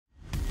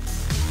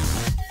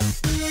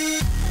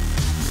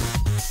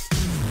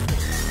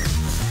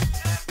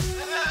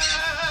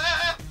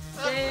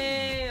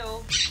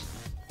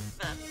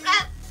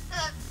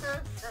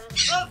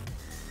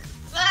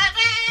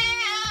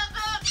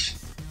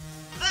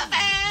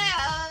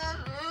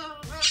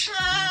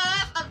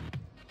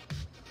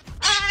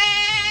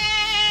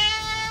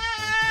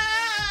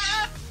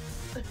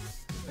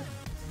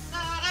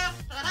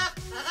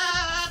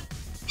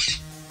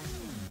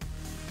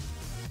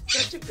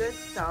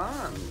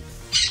song.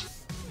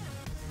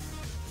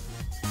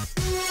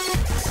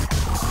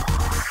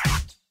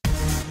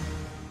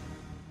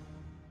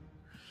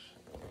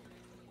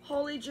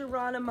 Holy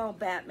Geronimo,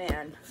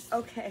 Batman.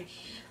 Okay.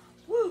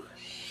 Woo.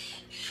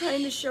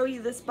 Trying to show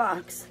you this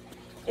box.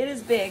 It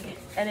is big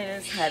and it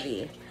is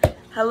heavy.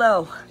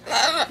 Hello.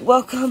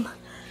 Welcome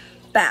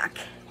back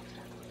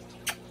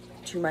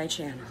to my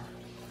channel.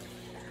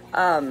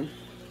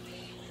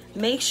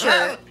 Make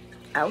sure,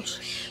 ouch.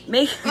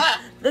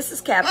 This is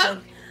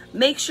Captain.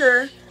 Make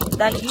sure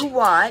that you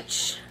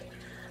watch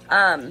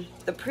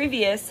the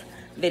previous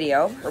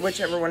video, or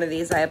whichever one of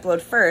these I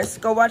upload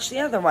first. Go watch the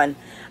other one.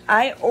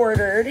 I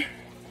ordered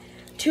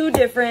 2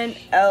 different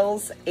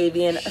Elles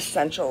Avian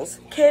Essentials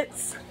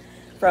kits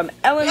from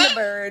Elle and the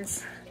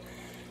Birds.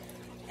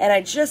 And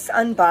I just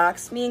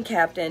unboxed, me and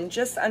Captain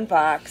just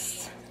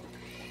unboxed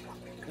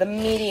the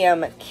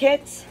medium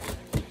kit.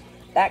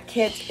 That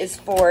kit is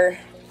for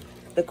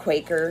the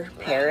Quaker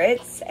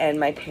parrots and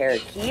my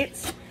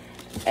parakeets.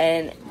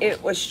 And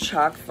it was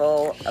chock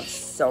full of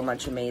so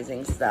much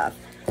amazing stuff.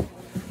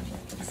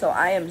 So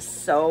I am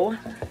so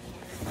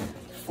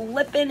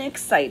flippin'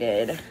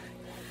 excited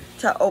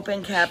to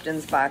open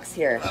Captain's box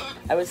here.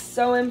 I was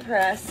so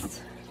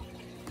impressed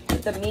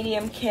with the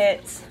medium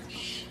kit.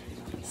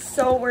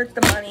 So worth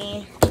the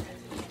money.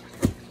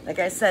 Like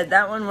I said,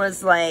 that one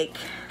was like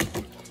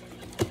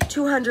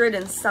 $200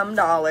 and some.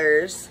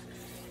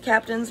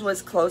 Captain's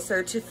was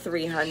closer to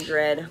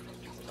 $300.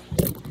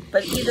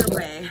 But either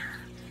way,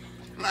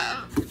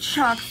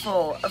 chock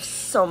full of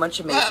so much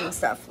amazing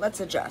stuff. Let's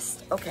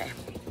adjust. Okay.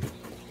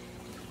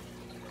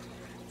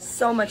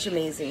 So much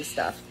amazing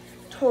stuff.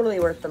 Totally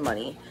worth the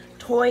money.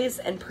 Toys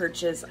and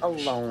purchase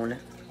alone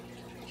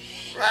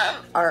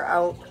are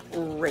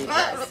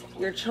outrageous.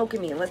 You're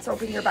choking me. Let's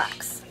open your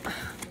box.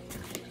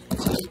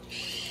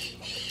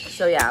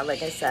 So yeah,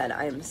 like I said,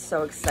 I am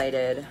so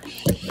excited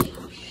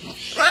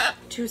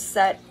to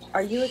set.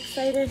 Are you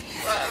excited?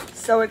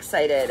 So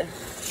excited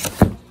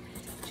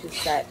to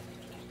set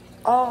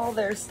all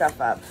their stuff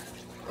up.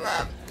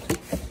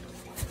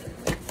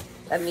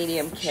 That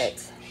medium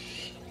kit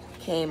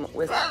came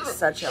with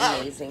such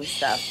amazing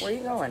stuff. Where are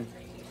you going?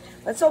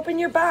 Let's open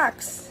your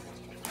box.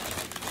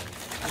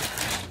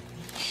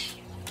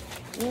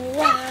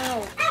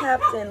 Wow,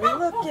 Captain,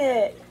 look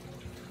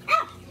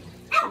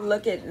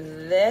at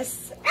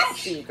this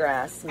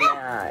seagrass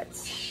mat.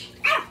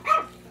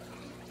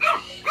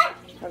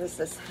 How does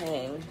this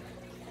hang?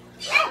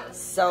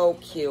 So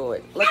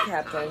cute. Look,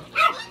 Captain.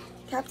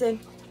 Captain.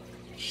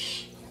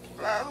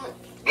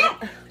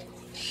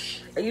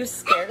 Are you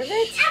scared of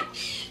it?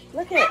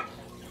 Look it.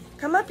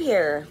 Come up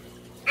here.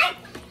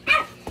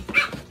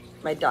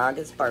 My dog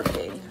is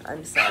barking.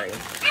 I'm sorry.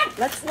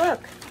 Let's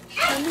look.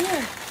 Come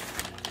here.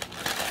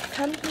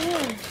 Come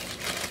here.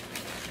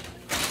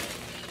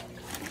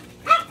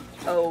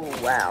 Oh,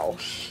 wow.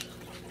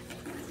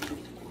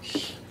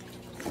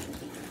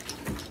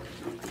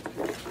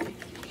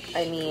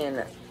 I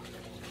mean,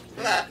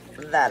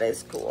 that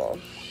is cool.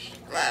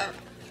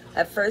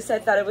 At first I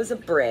thought it was a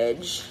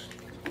bridge,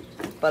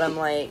 but I'm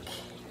like,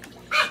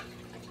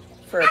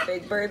 for a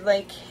big bird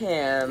like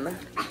him,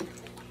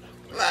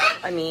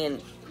 I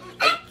mean,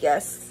 I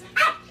guess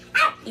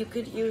you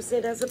could use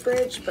it as a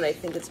bridge, but I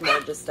think it's more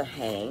just a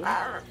hang.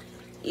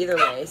 Either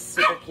way,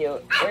 super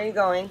cute. Where are you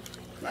going?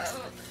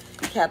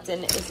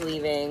 Captain is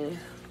leaving.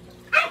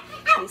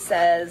 He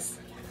says,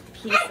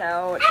 peace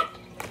out.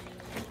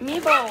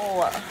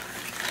 Meebo!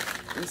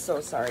 I'm so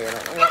sorry, I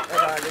don't know what my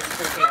dog is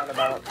freaking out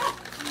about.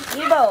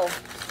 Meebo!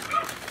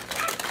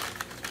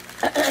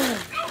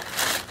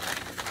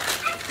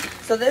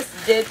 So this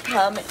did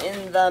come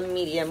in the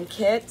medium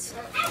kit,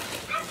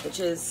 which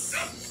is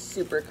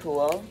super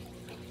cool.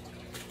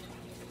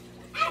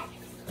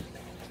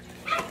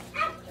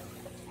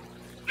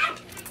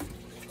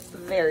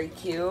 Very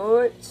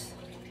cute.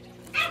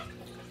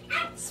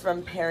 It's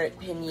from Parrot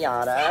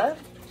Pinata.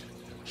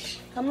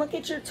 Come look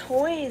at your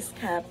toys,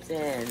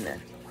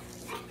 Captain.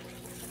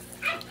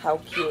 How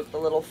cute, the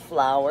little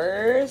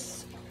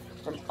flowers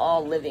from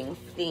All Living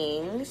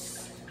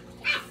Things.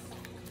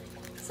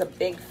 It's a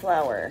big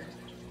flower.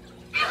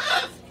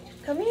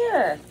 Come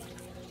here.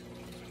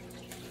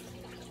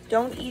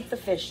 Don't eat the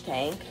fish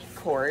tank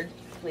cord,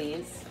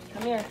 please.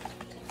 Come here.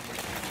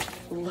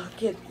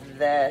 Look at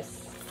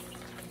this.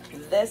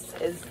 This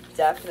is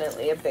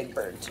definitely a big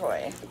bird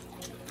toy.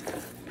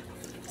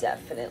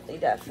 Definitely,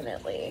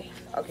 definitely.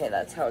 Okay,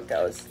 that's how it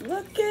goes.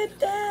 Look at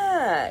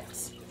that.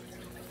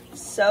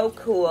 So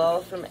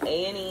cool, from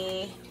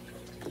A&E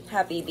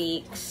Happy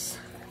Beaks.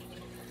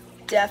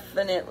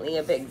 Definitely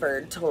a big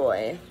bird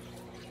toy.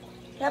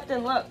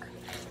 Captain, look.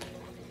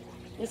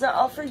 These are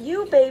all for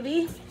you,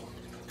 baby.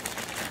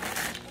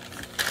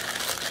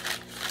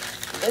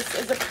 This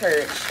is a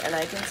perch, and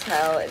I can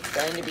tell it's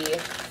going to be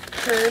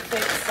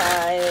perfect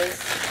size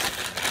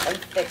and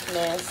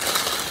thickness.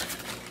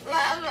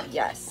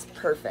 Yes,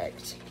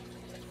 perfect.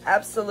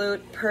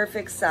 Absolute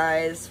perfect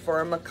size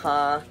for a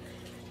macaw.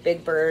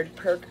 Big bird,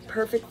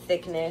 perfect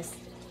thickness.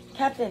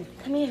 Captain,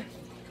 come here.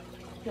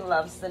 He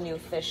loves the new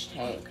fish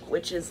tank,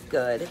 which is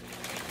good.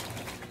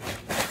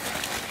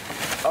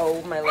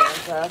 Oh, my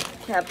Lanta.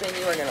 Captain,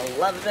 you are going to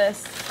love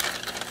this.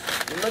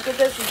 Look at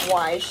this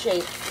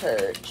Y-shaped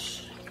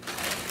perch.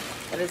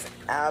 That is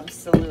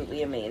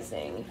absolutely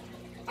amazing.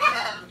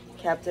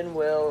 Captain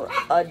will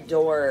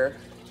adore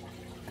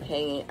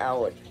hanging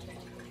out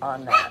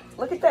on that.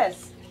 Look at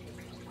this.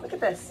 Look at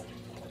this.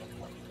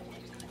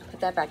 Put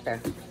that back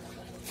there.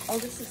 Oh,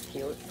 this is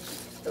cute.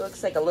 It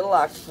looks like a little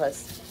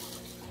octopus.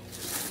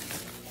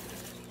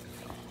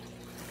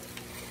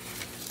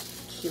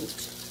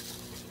 Cute.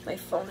 My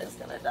phone is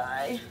gonna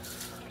die.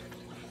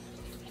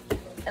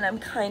 And I'm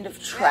kind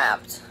of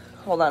trapped.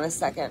 Hold on a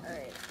second. All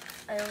right.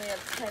 I only have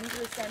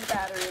 10%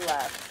 battery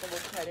left, so we'll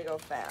try to go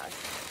fast.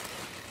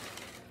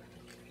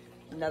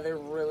 Another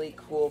really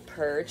cool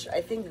perch.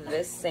 I think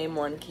this same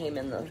one came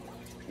in the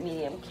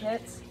medium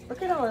kits.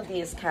 Look at all of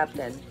these,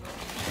 Captain.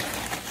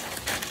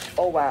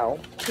 Oh, wow.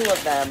 2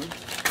 of them.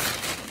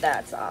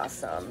 That's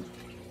awesome.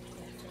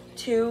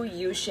 2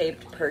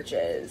 U-shaped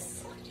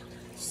perches.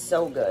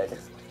 So good.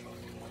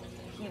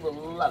 He will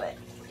love it.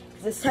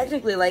 It's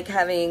technically like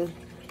having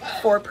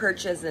 4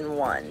 perches in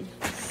one.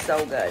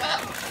 So good.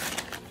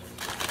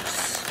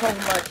 So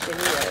much in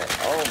here.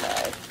 Oh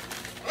my.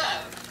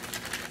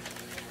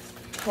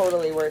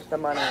 Totally worth the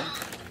money.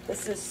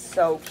 This is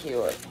so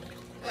cute.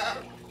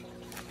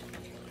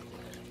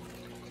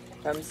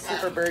 From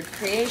Superbird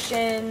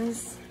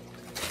Creations.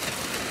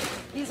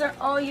 These are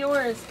all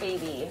yours,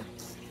 baby.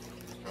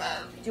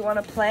 Do you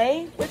want to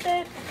play with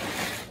it?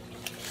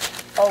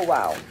 Oh,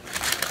 wow.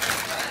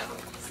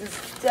 This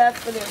is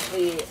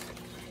definitely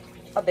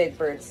a big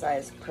bird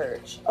size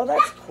perch. Oh,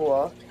 that's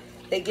cool.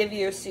 They give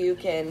you so you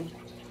can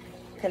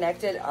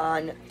connect it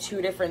on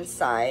 2 different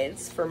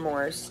sides for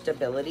more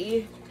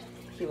stability.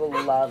 He will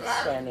love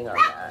standing on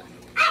that.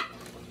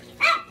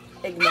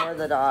 Ignore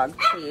the dog,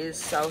 please.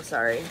 So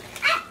sorry.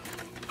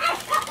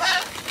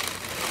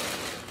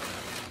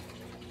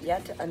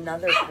 Yet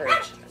another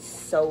perch.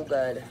 So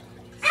good.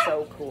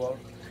 So cool.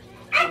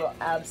 He will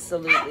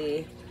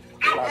absolutely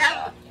love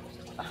that.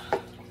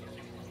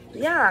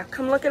 Yeah,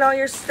 come look at all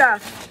your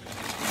stuff.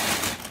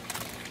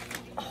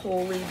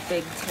 Holy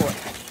big toy.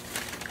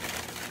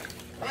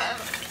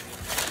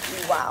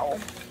 Wow.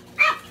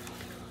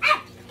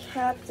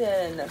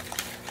 Captain,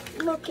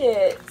 look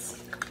it.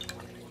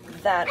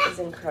 That is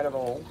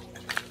incredible.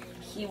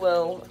 He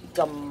will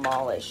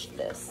demolish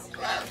this.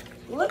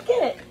 Look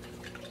at it.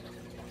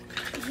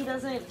 He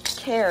doesn't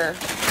care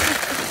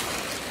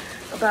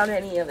about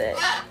any of it.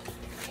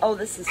 Oh,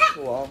 this is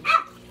cool.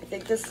 I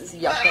think this is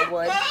yucca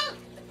wood.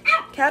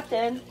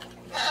 Captain,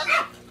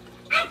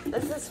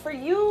 this is for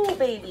you,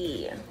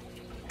 baby.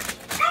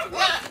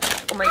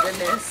 Oh my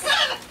goodness.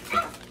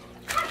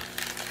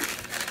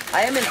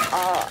 I am in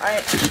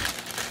awe.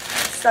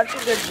 Such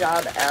a good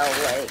job, Elle.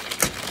 Like,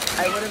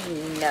 I would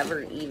have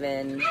never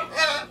even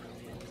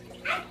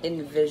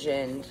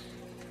envisioned,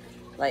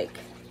 like,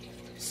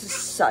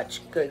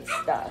 such good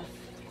stuff.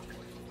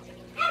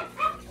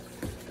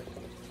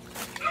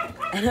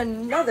 And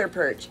another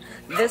perch.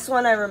 This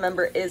one I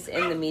remember is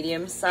in the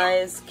medium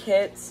size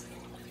kits.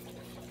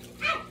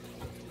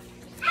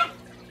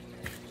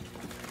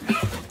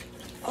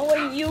 Oh,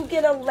 and you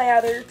get a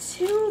ladder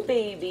too,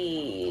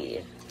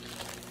 baby.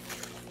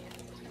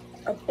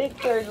 A big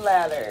bird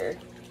ladder.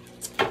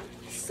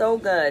 So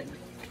good.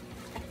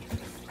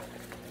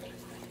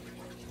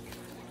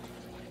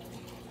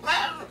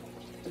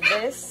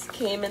 This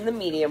came in the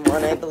medium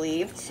one, I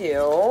believe,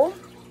 too.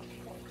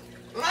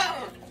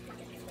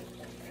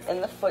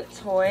 And the foot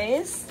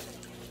toys.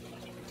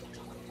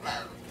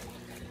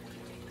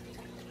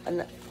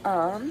 And,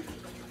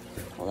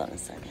 hold on a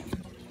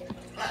second.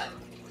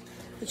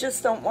 I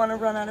just don't want to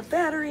run out of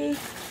battery.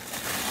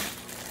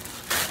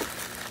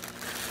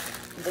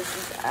 This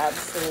is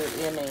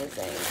absolutely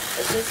amazing.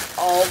 Is this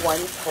all one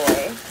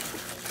toy?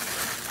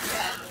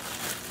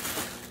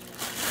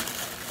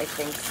 I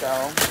think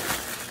so.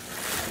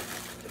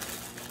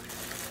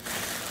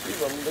 He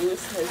will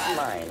lose his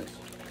mind.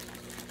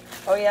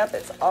 Oh, yep,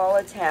 it's all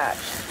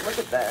attached. Look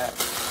at that.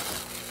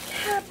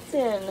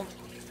 Captain,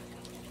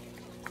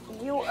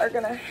 you are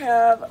going to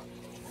have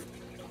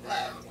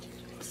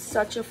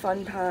such a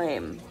fun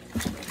time.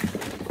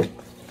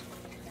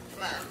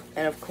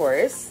 And of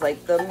course,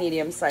 like the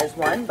medium-sized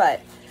one,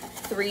 but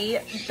 3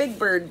 big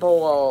bird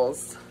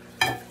bowls.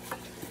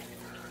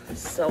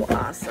 So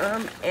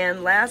awesome.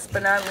 And last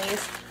but not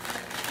least,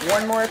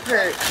 one more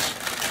perch.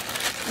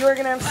 You are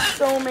going to have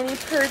so many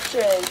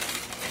perches.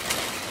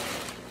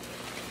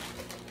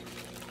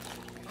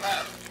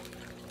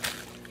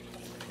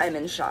 I'm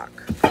in shock.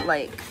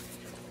 Like,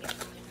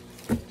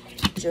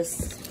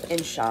 just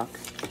in shock.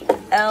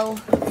 Elle,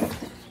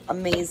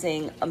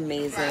 amazing,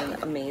 amazing,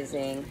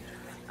 amazing.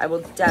 I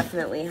will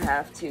definitely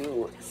have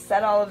to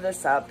set all of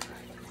this up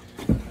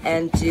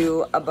and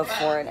do a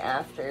before and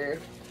after.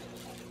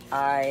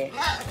 I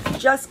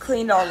just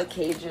cleaned all the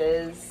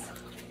cages,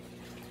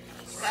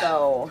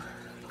 so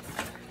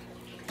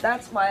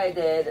that's why I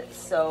did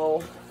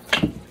so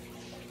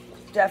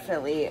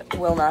definitely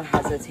will not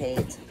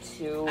hesitate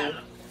to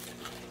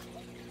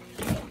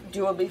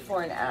do a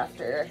before and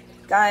after.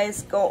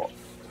 Guys, go,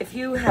 if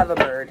you have a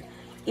bird,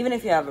 even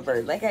if you have a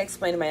bird, like I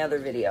explained in my other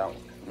video,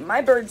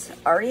 my birds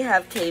already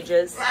have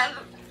cages,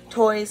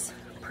 toys,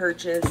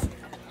 perches,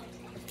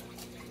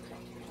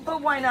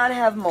 but why not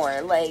have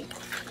more? Like,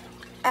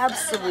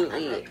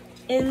 absolutely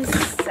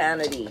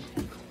insanity.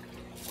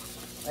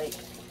 Like,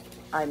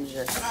 I'm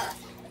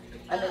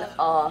in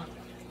awe.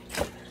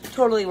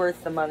 Totally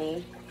worth the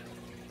money.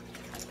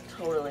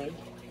 Totally.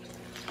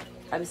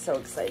 I'm so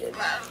excited.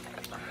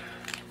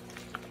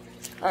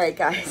 Alright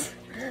guys,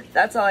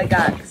 that's all I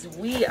got, because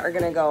we are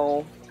going to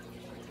go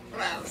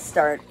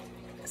start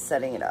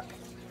setting it up.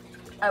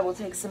 I will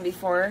take some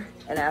before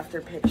and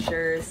after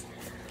pictures.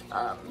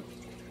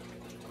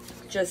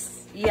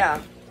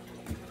 Yeah,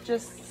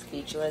 just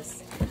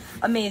speechless.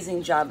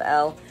 Amazing job,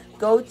 Elle.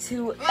 Go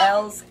to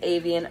Elles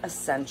Avian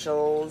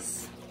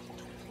Essentials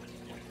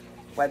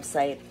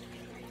website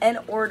and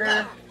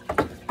order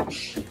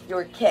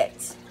your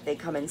kit. They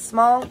come in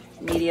small,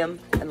 medium,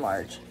 and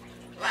large.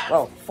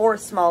 Well, 4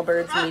 small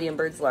birds, medium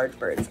birds, large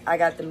birds. I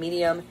got the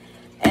medium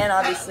and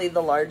obviously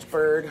the large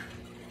bird.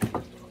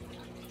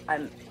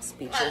 I'm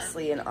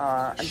speechlessly in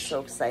awe. I'm so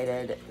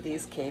excited.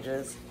 These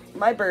cages,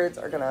 my birds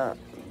are gonna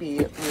be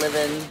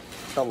living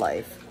the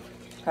life.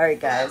 All right,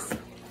 guys,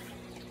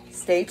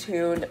 stay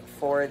tuned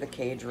for the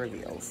cage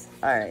reveals.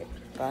 All right,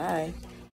 bye.